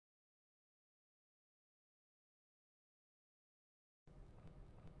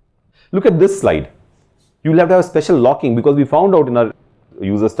Look at this slide. You will have to have special locking, because we found out in our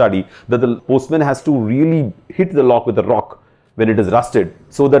user study that the postman has to really hit the lock with a rock when it is rusted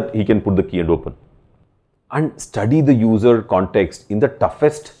so that he can put the key and open. And study the user context in the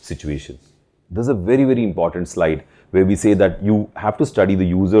toughest situations. This is a very, very important slide where we say that you have to study the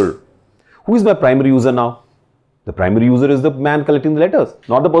user. Who is my primary user now? The primary user is the man collecting the letters,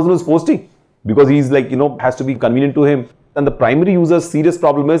 not the person who is posting, because he's like, has to be convenient to him. And the primary user's serious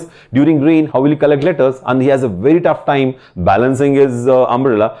problem is during rain, how will he collect letters? And he has a very tough time balancing his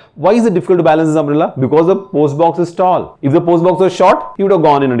umbrella. Why is it difficult to balance his umbrella? Because the post box is tall. If the post box was short, he would have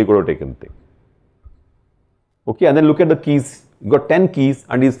gone in and he could have taken the thing. Okay, and then look at the keys. You've got 10 keys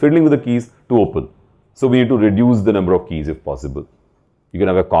and he's fiddling with the keys to open. So we need to reduce the number of keys if possible. You can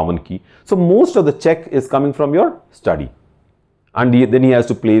have a common key. So most of the check is coming from your study. And then he has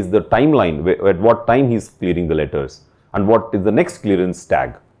to place the timeline, at what time he's clearing the letters. And what is the next clearance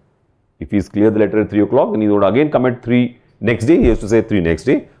tag? If he's cleared the letter at 3 o'clock, then he would again come at 3 next day. He has to say 3 next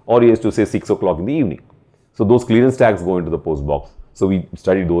day, or he has to say 6 o'clock in the evening. So those clearance tags go into the post box. So we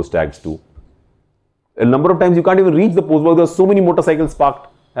studied those tags too. A number of times you can't even reach the post box. There are so many motorcycles parked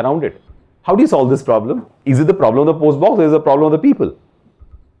around it. How do you solve this problem? Is it the problem of the post box or is it the problem of the people?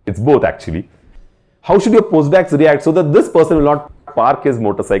 It's both actually. How should your post box react so that this person will not park his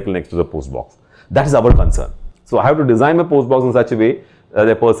motorcycle next to the post box? That is our concern. So I have to design my post box in such a way that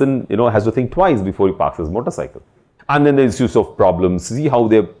a person, has to think twice before he parks his motorcycle. And then the issues of problems. See how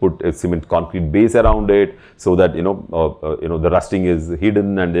they put a cement concrete base around it so that the rusting is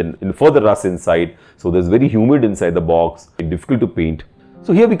hidden, and then further rust inside. So there's very humid inside the box, difficult to paint.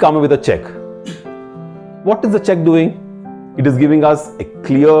 So here we come up with a check. What is the check doing? It is giving us a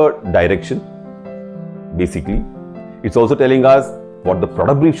clear direction. Basically, it's also telling us what the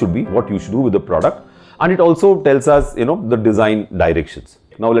product brief should be, what you should do with the product. And it also tells us, the design directions.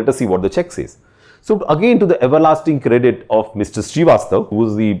 Now let us see what the check says. So again, to the everlasting credit of Mr. Srivastav, who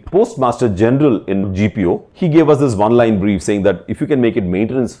is the Postmaster General in GPO, he gave us this one-line brief saying that if you can make it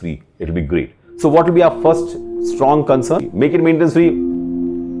maintenance free, it will be great. So what will be our first strong concern? Make it maintenance free,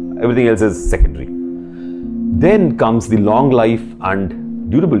 everything else is secondary. Then comes the long life and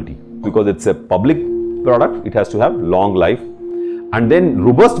durability, because it's a public product, it has to have long life. And then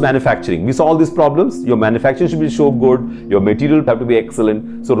robust manufacturing. We saw all these problems. Your manufacturing should be so good. Your material have to be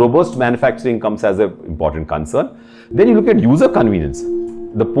excellent. So robust manufacturing comes as an important concern. Then you look at user convenience.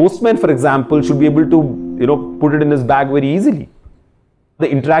 The postman, for example, should be able to, put it in his bag very easily. The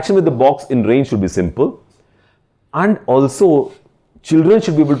interaction with the box in range should be simple. And also, children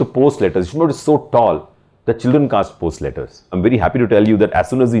should be able to post letters. It should not be so tall that children can't post letters. I'm very happy to tell you that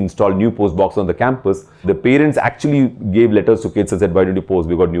as soon as we installed new post box on the campus, the parents actually gave letters to kids and said, why don't you post?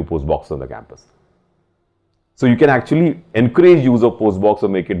 We got new post box on the campus. So you can actually encourage use of post box or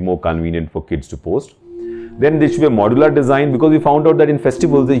make it more convenient for kids to post. Then there should be a modular design, because we found out that in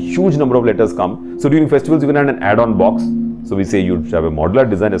festivals, a huge number of letters come. So during festivals, you can add an add-on box. So we say you should have a modular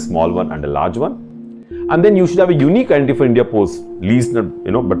design, a small one and a large one. And then you should have a unique identity for India Post, least,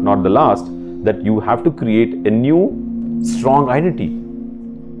 but not the last, that you have to create a new strong identity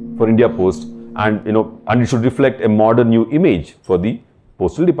for India Post, and and it should reflect a modern new image for the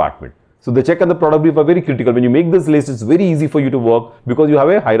postal department. So the check and the product brief are very critical. When you make this list, it's very easy for you to work because you have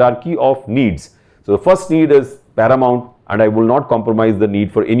a hierarchy of needs. So the first need is paramount, and I will not compromise the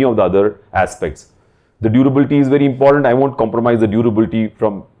need for any of the other aspects. The durability is very important. I won't compromise the durability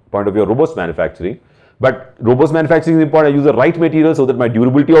from point of view of robust manufacturing. But robust manufacturing is important. I use the right material so that my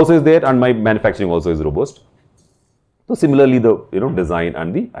durability also is there and my manufacturing also is robust. So similarly, the design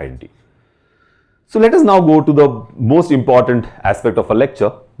and the identity. So let us now go to the most important aspect of a lecture,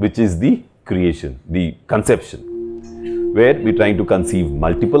 which is the creation, the conception, where we're trying to conceive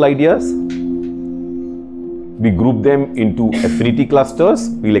multiple ideas. We group them into affinity clusters.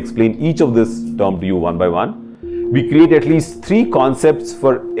 We'll explain each of this term to you one by one. We create at least 3 concepts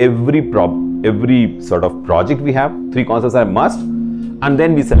for every sort of project we have. 3 concepts are a must, and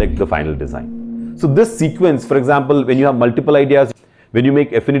then we select the final design. So this sequence, for example, when you have multiple ideas, when you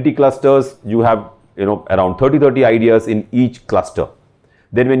make affinity clusters, you have around 30 ideas in each cluster.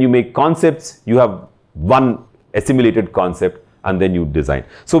 Then when you make concepts, you have one assimilated concept, and then you design.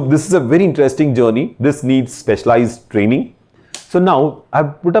 So this is a very interesting journey. This needs specialized training. So now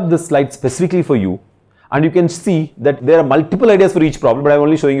I've put up this slide specifically for you. And you can see that there are multiple ideas for each problem, but I'm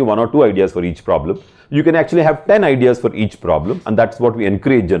only showing you 1 or 2 ideas for each problem. You can actually have 10 ideas for each problem, and that's what we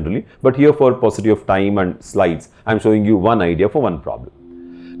encourage generally. But here, for paucity of time and slides, I'm showing you 1 idea for 1 problem.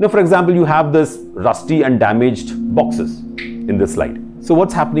 Now, for example, you have this rusty and damaged boxes in this slide. So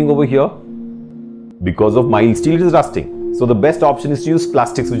what's happening over here? Because of mild steel, it is rusting. So the best option is to use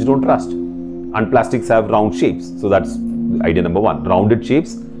plastics which don't rust. And plastics have round shapes. So that's idea number one. Rounded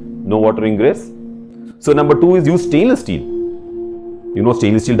shapes, no water ingress. So number two is use stainless steel. You know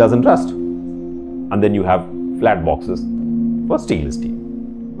stainless steel doesn't rust. And then you have flat boxes for stainless steel.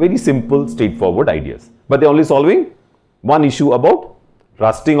 Very simple, straightforward ideas. But they're only solving one issue about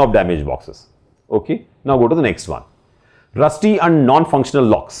rusting of damaged boxes. Okay. Now go to the next one. Rusty and non-functional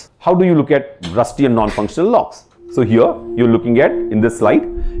locks. How do you look at rusty and non-functional locks? So here you're looking at, in this slide,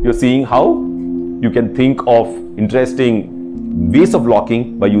 you're seeing how you can think of interesting ways of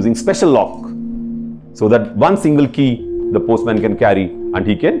locking by using special lock. So that one single key the postman can carry and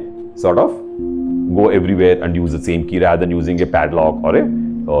he can sort of go everywhere and use the same key rather than using a padlock or a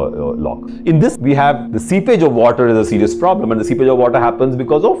lock. In this we have the seepage of water is a serious problem, and the seepage of water happens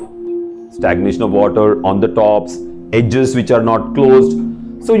because of stagnation of water on the tops, edges which are not closed.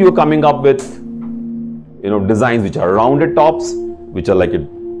 So you're coming up with designs which are rounded tops, which are like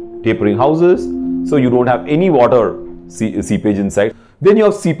tapering houses, so you don't have any water seepage inside. Then you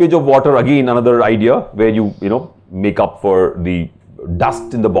have seepage of water, again another idea where you make up for the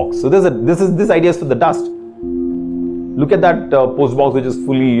dust in the box. So this idea is for the dust. Look at that post box which is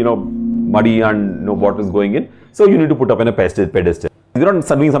fully muddy and no water is going in. So you need to put up in a pedestal. You're not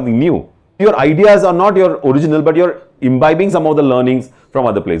doing something new. Your ideas are not your original, but you're imbibing some of the learnings from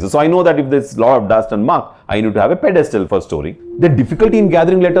other places. So I know that if there's a lot of dust and muck, I need to have a pedestal for storing. The difficulty in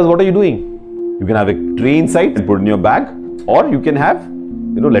gathering letters, what are you doing? You can have a tray inside and put in your bag, or you can have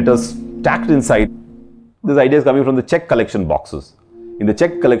letters stacked inside. This idea is coming from the check collection boxes. In the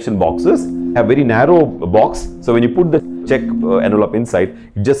check collection boxes, have very narrow box. So when you put the check envelope inside,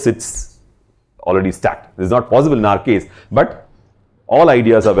 it just sits already stacked. This is not possible in our case, but all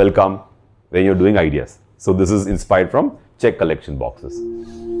ideas are welcome when you're doing ideas. So this is inspired from check collection boxes.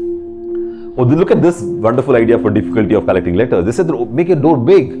 Oh, look at this wonderful idea for difficulty of collecting letters. They said make your door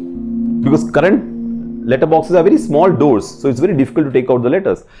big, because current letter boxes are very small doors. So it's very difficult to take out the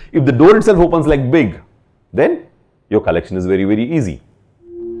letters. If the door itself opens like big, then your collection is very, very easy.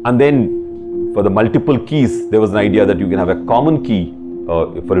 And then for the multiple keys, there was an idea that you can have a common key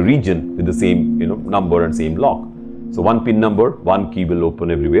for a region with the same number and same lock. So one pin number, one key will open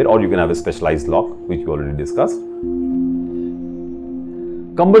everywhere, or you can have a specialized lock, which we already discussed.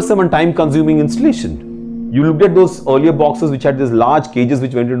 Cumbersome and time consuming installation. You looked at those earlier boxes which had these large cages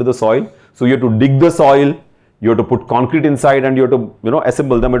which went into the soil. So you have to dig the soil, you have to put concrete inside, and you have to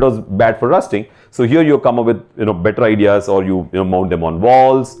assemble them. It was bad for rusting. So here you come up with better ideas, or you mount them on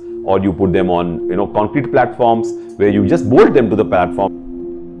walls, or you put them on concrete platforms where you just bolt them to the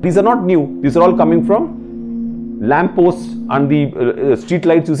platform. These are not new. These are all coming from lamp posts and the street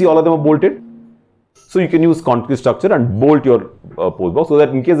lights. You see, all of them are bolted. So you can use concrete structure and bolt your post box, so that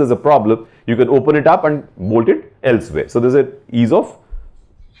in case there's a problem, you can open it up and bolt it elsewhere. So there's an ease of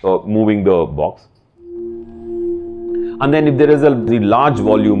moving the box. And then if there is a large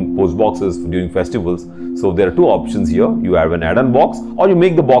volume post boxes during festivals, so there are two options here. You have an add-on box, or you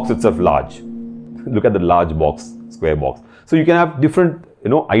make the box itself large. Look at the large box, square box. So you can have different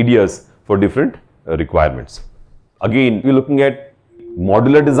ideas for different requirements. Again, we're looking at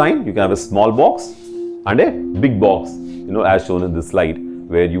modular design. You can have a small box and a big box, as shown in this slide,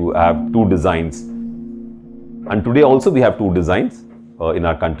 where you have two designs. And today also we have two designs in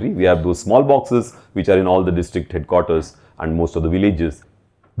our country. We have those small boxes which are in all the district headquarters and most of the villages.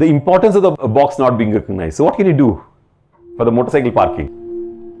 The importance of the box not being recognized. So what can you do for the motorcycle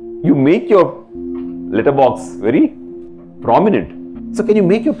parking? You make your letterbox very prominent. So can you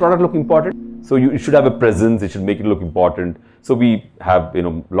make your product look important? So you should have a presence, it should make it look important. So we have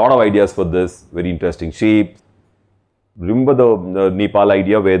lot of ideas for this, very interesting shapes. Remember the Nepal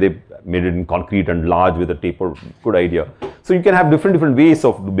idea where they made it in concrete and large with a taper? Good idea. So you can have different ways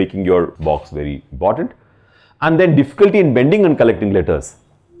of making your box very important. And then difficulty in bending and collecting letters.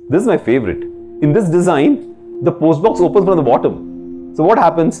 This is my favorite. In this design, the post box opens from the bottom. So what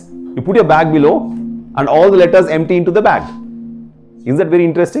happens? You put your bag below and all the letters empty into the bag. Isn't that very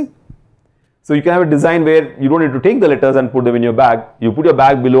interesting? So you can have a design where you don't need to take the letters and put them in your bag. You put your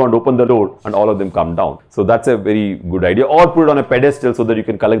bag below and open the door and all of them come down. So that's a very good idea. Or put it on a pedestal so that you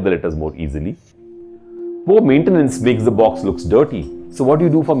can collect the letters more easily. Poor maintenance makes the box looks dirty. So what do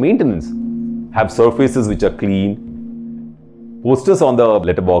you do for maintenance? Have surfaces which are clean. Posters on the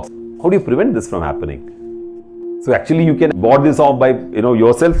letterbox. How do you prevent this from happening? So actually you can ward this off by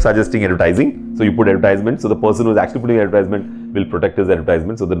yourself suggesting advertising. So you put advertisement. So the person who is actually putting advertisement will protect his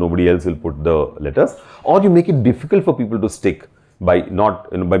advertisement so that nobody else will put the letters. Or you make it difficult for people to stick by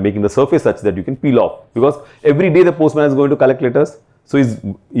by making the surface such that you can peel off. Because every day the postman is going to collect letters. So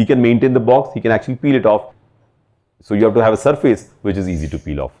he can maintain the box. He can actually peel it off. So you have to have a surface which is easy to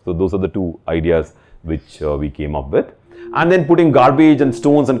peel off. So those are the two ideas which we came up with. And then putting garbage and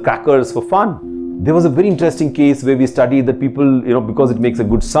stones and crackers for fun. There was a very interesting case where we studied that people, because it makes a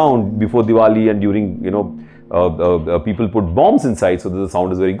good sound before Diwali and during, people put bombs inside, so that the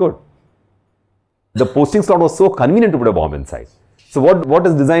sound is very good. The posting slot was so convenient to put a bomb inside. So what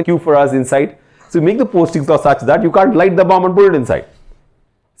is design cue for us inside? So you make the posting slot such that you can't light the bomb and put it inside.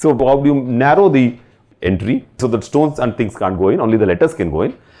 So how do you narrow the entry so that stones and things can't go in, only the letters can go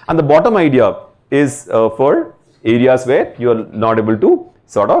in. And the bottom idea is for areas where you are not able to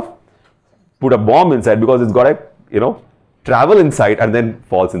sort of put a bomb inside, because it's got to, travel inside and then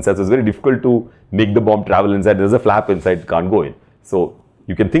falls inside. So it's very difficult to make the bomb travel inside. There's a flap inside, it can't go in. So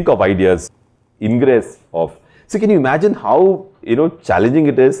you can think of ideas, ingress of. So can you imagine how, challenging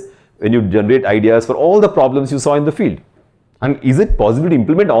it is when you generate ideas for all the problems you saw in the field? And is it possible to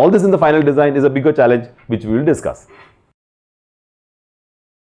implement all this in the final design is a bigger challenge which we will discuss.